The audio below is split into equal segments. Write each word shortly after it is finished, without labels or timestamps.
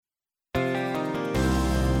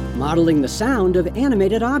modeling the sound of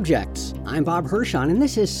animated objects. I'm Bob Hirschon, and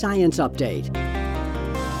this is Science Update.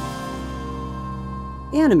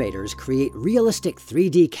 Animators create realistic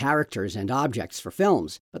 3D characters and objects for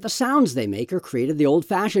films, but the sounds they make are created the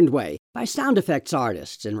old-fashioned way, by sound effects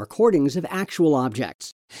artists and recordings of actual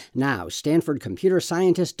objects. Now, Stanford computer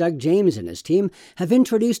scientist Doug James and his team have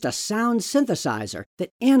introduced a sound synthesizer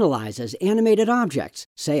that analyzes animated objects,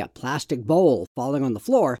 say a plastic bowl falling on the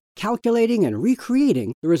floor, calculating and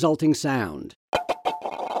recreating the resulting sound.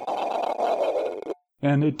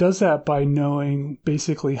 And it does that by knowing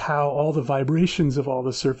basically how all the vibrations of all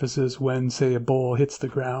the surfaces when, say, a bowl hits the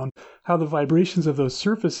ground, how the vibrations of those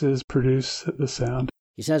surfaces produce the sound.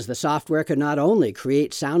 He says the software could not only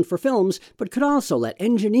create sound for films, but could also let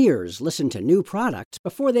engineers listen to new products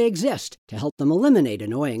before they exist to help them eliminate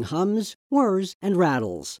annoying hums, whirs, and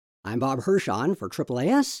rattles. I'm Bob Hirschon for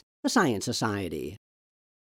AAAS, the Science Society.